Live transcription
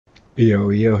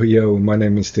Yo, my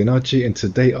name is Stinachi and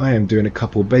today I am doing a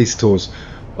couple base tours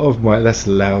of my, that's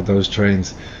loud, those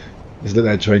trains. Just let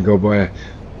that train go by.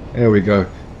 There we go.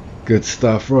 Good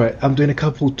stuff. Right, I'm doing a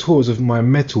couple tours of my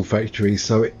metal factory.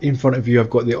 So in front of you I've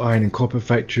got the iron and copper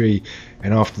factory,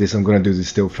 and after this I'm going to do the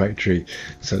steel factory.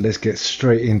 So let's get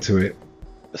straight into it.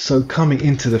 So coming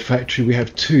into the factory we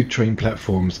have two train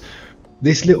platforms.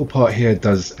 This little part here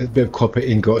does a bit of copper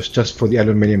ingots just for the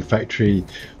aluminium factory,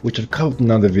 which I've covered in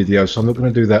another video, so I'm not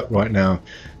going to do that right now.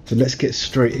 So let's get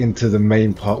straight into the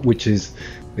main part, which is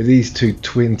these two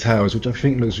twin towers, which I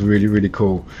think looks really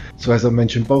cool. So as I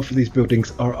mentioned, both of these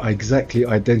buildings are exactly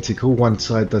identical. One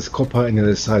side does copper and the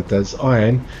other side does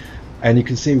iron, and you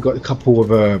can see we've got a couple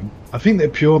of I think they're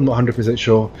pure, I'm not 100%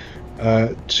 sure,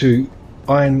 two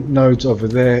iron nodes over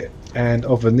there, and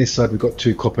over on this side we've got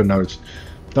two copper nodes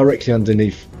directly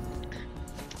underneath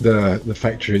the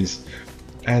factories.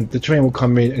 And the train will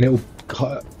come in and it will,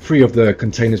 three of the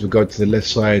containers will go to the left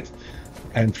side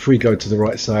and three go to the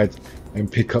right side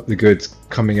and pick up the goods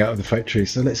coming out of the factory.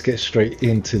 So let's get straight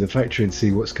into the factory and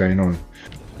see what's going on.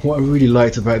 What I really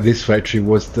liked about this factory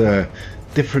was the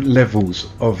different levels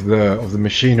of the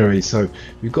machinery. So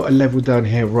we've got a level down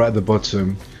here right at the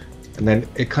bottom, and then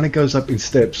it kind of goes up in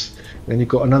steps. Then you've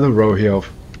got another row here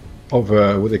of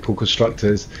what they call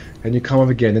constructors, and you come up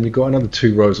again and you've got another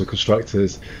two rows of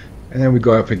constructors, and then we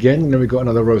go up again, and then we've got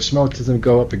another row of smelters, and we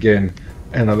go up again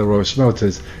and another row of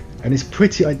smelters, and it's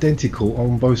pretty identical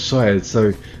on both sides.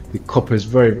 So the copper is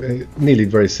nearly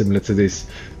very similar to this,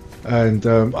 and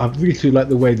I really do like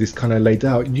the way this kind of laid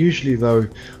out. Usually though,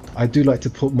 I do like to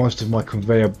put most of my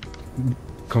conveyor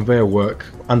work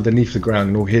underneath the ground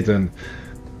and all hidden,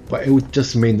 but it would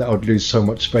just mean that I would lose so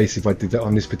much space if I did that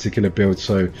on this particular build.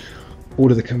 So all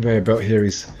of the conveyor belt here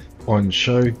is on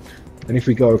show, and if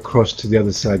we go across to the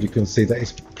other side you can see that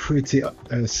it's pretty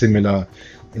similar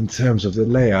in terms of the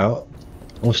layout.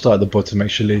 I'll start at the bottom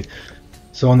actually.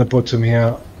 So on the bottom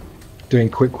here, doing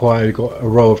quick wire, we've got a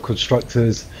row of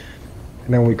constructors,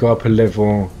 and then we go up a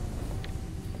level,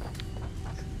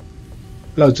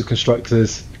 loads of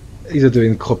constructors. These are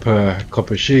doing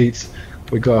copper sheets.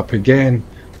 We go up again,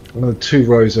 another two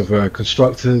rows of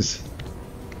constructors.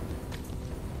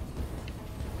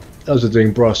 Those are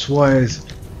doing brass wires,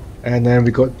 and then we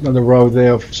got another row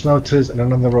there of smelters and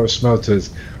another row of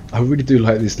smelters. I really do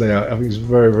like this layout. I think it's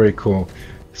very cool.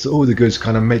 So all the goods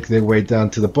kind of make their way down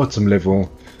to the bottom level,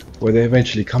 where they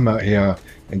eventually come out here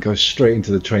and go straight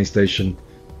into the train station.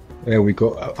 There we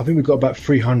got, I think we've got about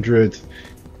 300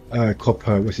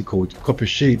 copper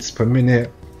sheets per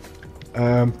minute,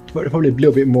 but probably a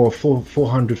little bit more,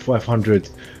 400 500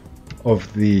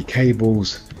 of the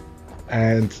cables,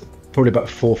 and probably about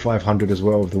 400-500 as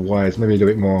well of the wires, maybe a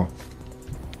little bit more.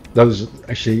 Those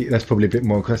actually, that's probably a bit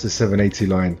more because that's a 780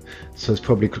 line, so it's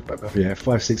probably, yeah,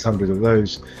 500-600 of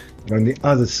those. And on the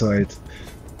other side,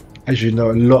 as you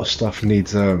know, a lot of stuff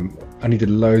needs I needed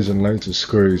loads and loads of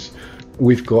screws.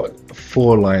 We've got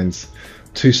 4 lines,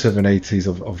 two 780s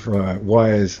of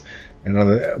wires, and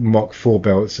another Mach 4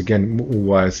 belts, again all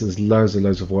wires. So there's loads and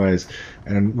loads of wires,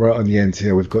 and right on the end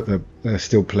here we've got the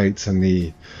steel plates and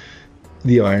the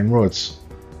iron rods.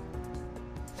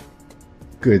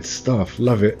 Good stuff,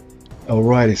 love it.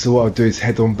 Alrighty, so what I'll do is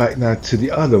head on back now to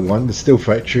the other one, the steel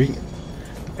factory,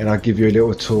 and I'll give you a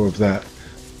little tour of that.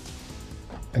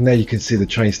 And there you can see the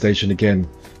train station again,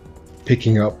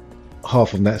 picking up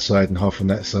half on that side and half on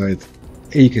that side.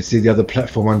 Here you can see the other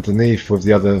platform underneath with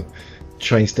the other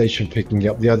train station picking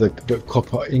up the other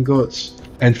copper ingots,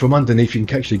 and from underneath you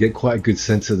can actually get quite a good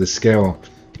sense of the scale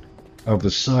of the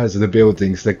size of the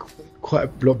buildings. They're quite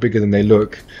a lot bigger than they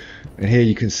look. And here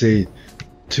you can see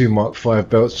two Mark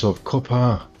 5 belts of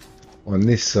copper on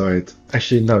this side.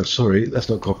 Actually no, sorry, that's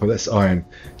not copper, that's iron.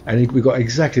 And we've got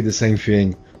exactly the same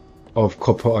thing of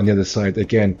copper on the other side.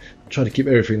 Again, try to keep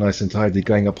everything nice and tidy,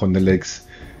 going up on the legs,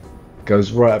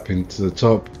 goes right up into the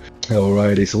top.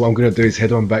 Alrighty, so what I'm going to do is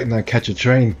head on back now, catch a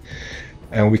train,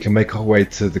 and we can make our way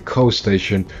to the coal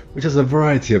station, which has a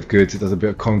variety of goods. It does a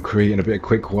bit of concrete and a bit of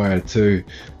quick wire too.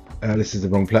 This is the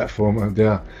wrong platform over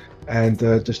there, and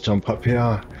just jump up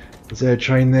here. Is there a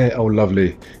train there? Oh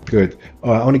lovely, good.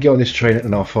 Alright, I want to get on this train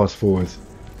and I'll fast forward.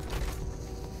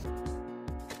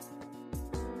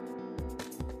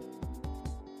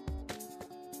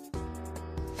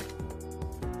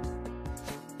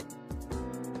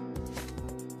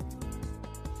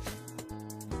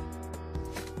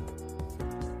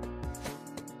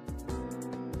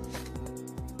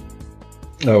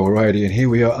 Alrighty, and here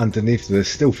we are underneath the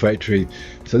steel factory.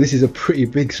 So this is a pretty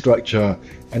big structure,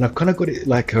 and I've kind of got it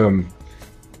like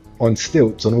on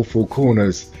stilts on all four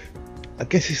corners. I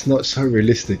guess it's not so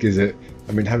realistic, is it?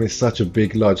 I mean, having such a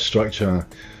big, large structure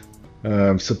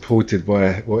supported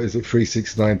by, what is it, 3,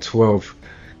 6, 9, 12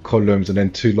 columns and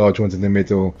then 2 large ones in the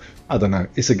middle. I don't know,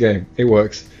 it's a game, it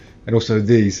works. And also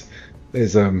these,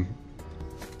 there's kind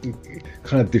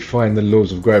of defying the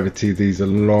laws of gravity. These are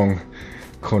long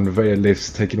conveyor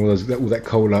lifts taking all that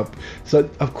coal up. So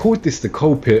I've called this the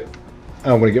coal pit.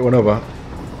 I'm going to get one over.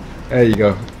 There you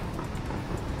go.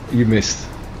 You missed.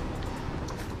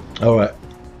 Alright.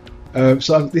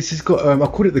 So this has got, I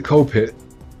called it the coal pit.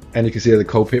 And you can see the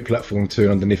coal pit platform 2,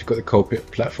 and underneath you've got the coal pit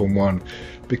platform 1.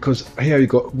 Because here you've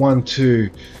got 1, 2,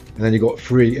 and then you've got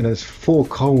 3, and there's 4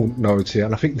 coal nodes here,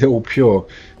 and I think they're all pure.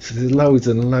 So there's loads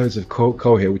and loads of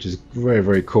coal here, which is very,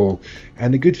 very cool.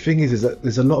 And the good thing is that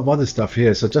there's a lot of other stuff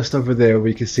here. So just over there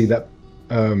we can see that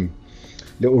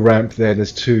little ramp there.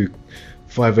 There's 2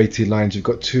 580 lines. You've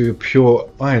got 2 pure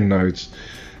iron nodes.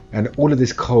 And all of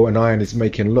this coal and iron is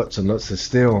making lots and lots of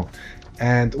steel.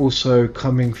 And also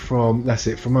coming from, that's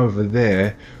it, from over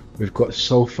there, we've got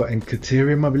sulfur and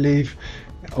Caterium, I believe.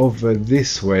 Over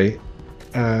this way,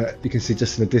 you can see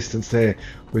just in the distance there,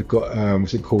 we've got,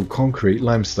 what's it called, concrete,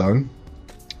 limestone.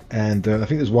 And I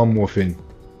think there's one more thing.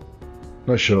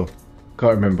 Not sure,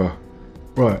 can't remember.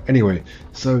 Right, anyway,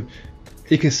 so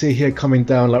you can see here coming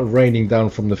down, like raining down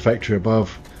from the factory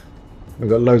above. We've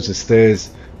got loads of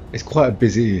stairs. It's quite a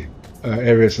busy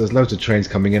area, so there's loads of trains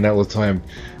coming in all the time.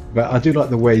 But I do like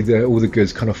the way that all the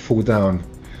goods kind of fall down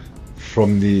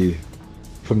from the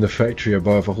factory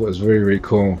above. I thought it was very, very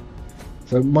cool.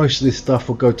 So most of this stuff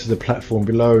will go to the platform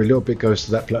below. A little bit goes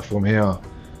to that platform here.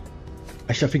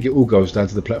 Actually, I think it all goes down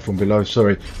to the platform below.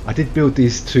 Sorry, I did build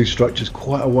these 2 structures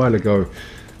quite a while ago.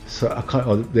 So I can't.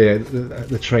 Oh,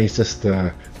 the train's just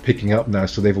picking up now,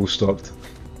 so they've all stopped.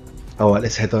 All right,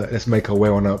 let's head. Let's make our way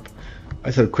on up.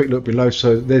 Let's have a quick look below.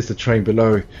 So there's the train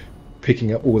below,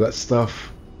 picking up all that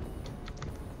stuff.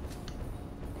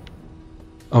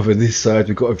 Over this side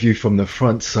we've got a view from the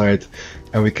front side,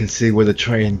 and we can see where the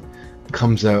train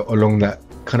comes out along that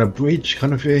kind of bridge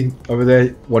kind of thing. Over there,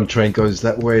 one train goes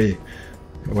that way.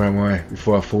 Where am I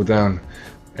before I fall down?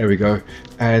 There we go.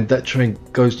 And that train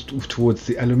goes towards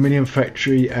the aluminium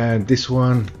factory, and this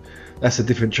one, that's a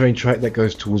different train track that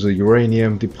goes towards a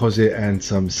uranium deposit and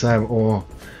some SAM ore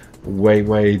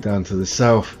way down to the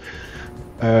south.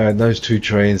 Those 2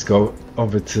 trains go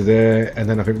over to there, and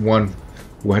then I think one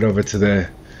will head over to there.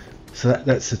 So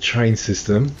that's a train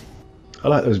system. I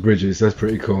like those bridges, that's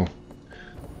pretty cool.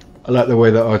 I like the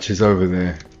way that arches over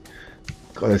there.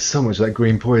 God, there's so much like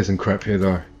green poison crap here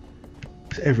though.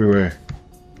 It's everywhere.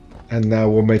 And now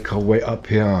we'll make our way up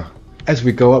here. As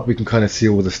we go up, we can kind of see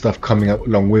all the stuff coming up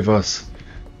along with us.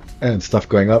 And stuff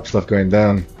going up, stuff going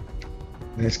down.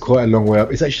 And it's quite a long way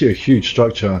up. It's actually a huge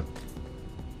structure.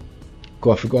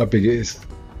 God, I forgot how big it is.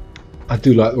 I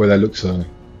do like the way that looks though.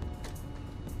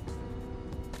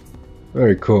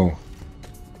 Very cool.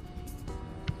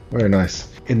 Very nice.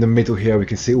 In the middle here we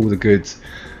can see all the goods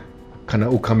kind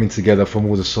of all coming together from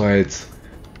all the sides,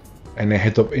 and they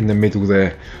head up in the middle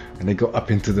there, and they go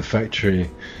up into the factory.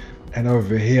 And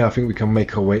over here I think we can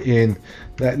make our way in.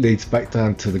 That leads back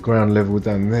down to the ground level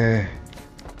down there.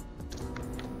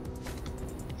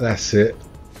 That's it.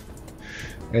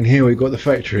 And here we've got the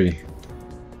factory.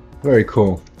 Very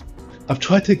cool. I've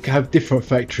tried to have different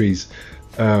factories,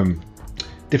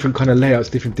 different kind of layouts,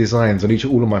 different designs on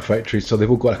all of my factories, so they've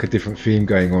all got like a different theme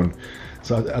going on.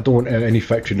 So I don't want any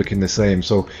factory looking the same.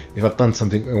 So if I've done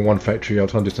something in one factory, I'll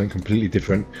try and do something completely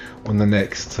different on the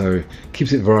next. So it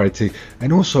keeps it variety.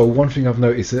 And also one thing I've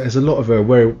noticed, there's a lot of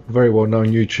very well-known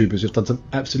YouTubers who've done some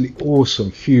absolutely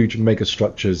awesome, huge mega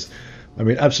structures. I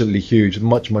mean, absolutely huge,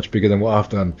 much bigger than what I've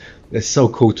done. They're so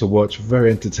cool to watch,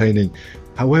 very entertaining.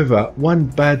 However, one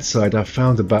bad side I've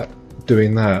found about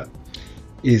doing that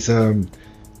is the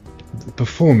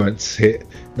performance hit.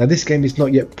 Now this game is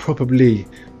not yet properly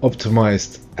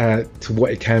optimized to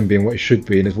what it can be and what it should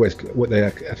be, and is what I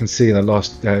can see in the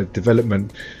last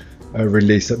development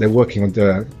release that they're working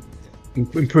on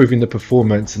improving the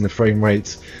performance and the frame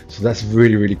rates. So that's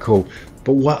really cool.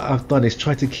 But what I've done is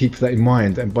try to keep that in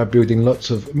mind, and by building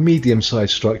lots of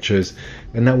medium-sized structures,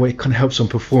 and that way it kind of helps on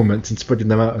performance and spreading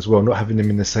them out as well, not having them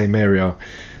in the same area.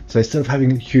 So instead of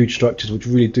having huge structures which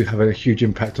really do have a huge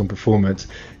impact on performance,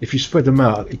 if you spread them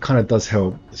out, it kind of does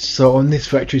help. So on this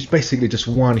factory, it's basically just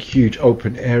one huge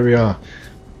open area.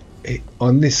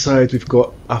 On this side we've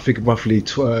got, I think, roughly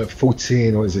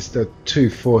 14, or is this 2,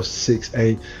 4, 6,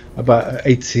 8, about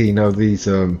 18 of these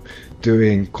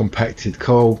doing compacted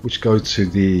coal, which go to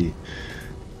the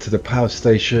power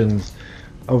stations.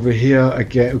 Over here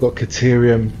again we've got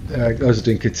Caterium, those are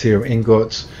doing Caterium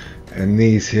ingots, and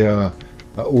these here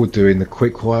are all doing the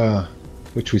quick wire,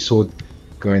 which we saw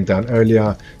going down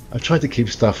earlier. I tried to keep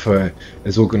stuff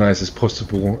as organized as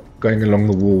possible going along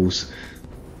the walls.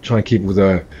 Try and keep all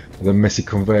the messy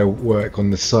conveyor work on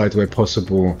the side where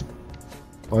possible.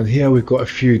 On here we've got a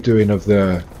few doing of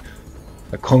the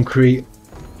concrete,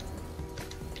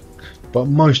 but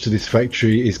most of this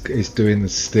factory is doing the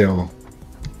steel,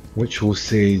 which we'll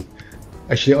see.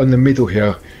 Actually, on the middle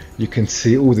here you can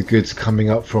see all the goods coming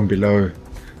up from below.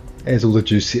 There's all the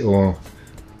juicy ore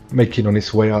making on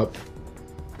its way up,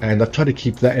 and I've tried to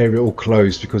keep that area all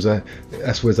closed because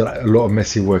that's where there's a lot of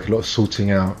messy work, a lot of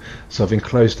sorting out. So I've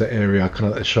enclosed that area, kind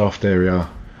of like the shaft area.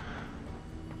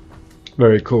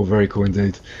 Very cool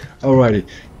indeed. Alrighty,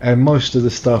 and most of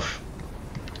the stuff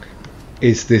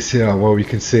is this here. Well, you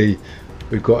can see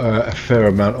we've got a fair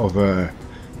amount of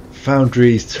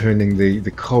foundries turning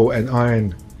the coal and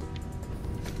iron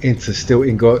into steel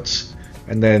ingots,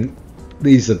 and then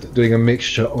these are doing a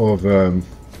mixture of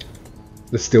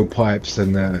the steel pipes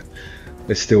and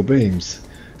the steel beams.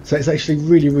 So it's actually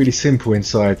really simple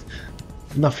inside,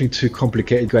 nothing too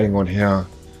complicated going on here.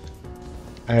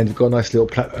 And we've got a nice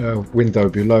little window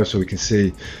below so we can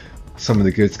see some of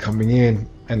the goods coming in,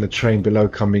 and the train below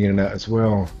coming in and out as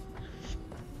well.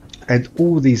 And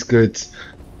all these goods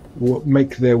will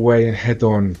make their way and head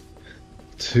on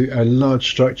to a large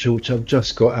structure which I've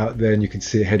just got out there, and you can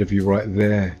see ahead of you right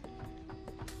there.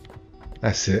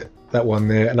 That's it, that one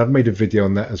there, and I've made a video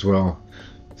on that as well,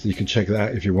 so you can check that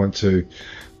out if you want to.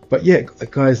 But yeah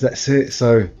guys, that's it.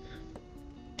 So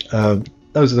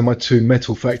those are my two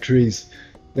metal factories.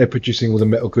 They're producing all the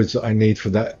metal goods that I need for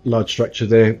that large structure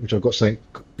there, which I've got something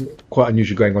quite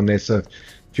unusual going on there. So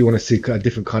if you want to see a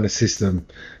different kind of system,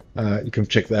 you can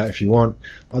check that out if you want.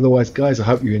 Otherwise guys, I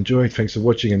hope you enjoyed. Thanks for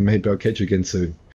watching, and maybe I'll catch you again soon.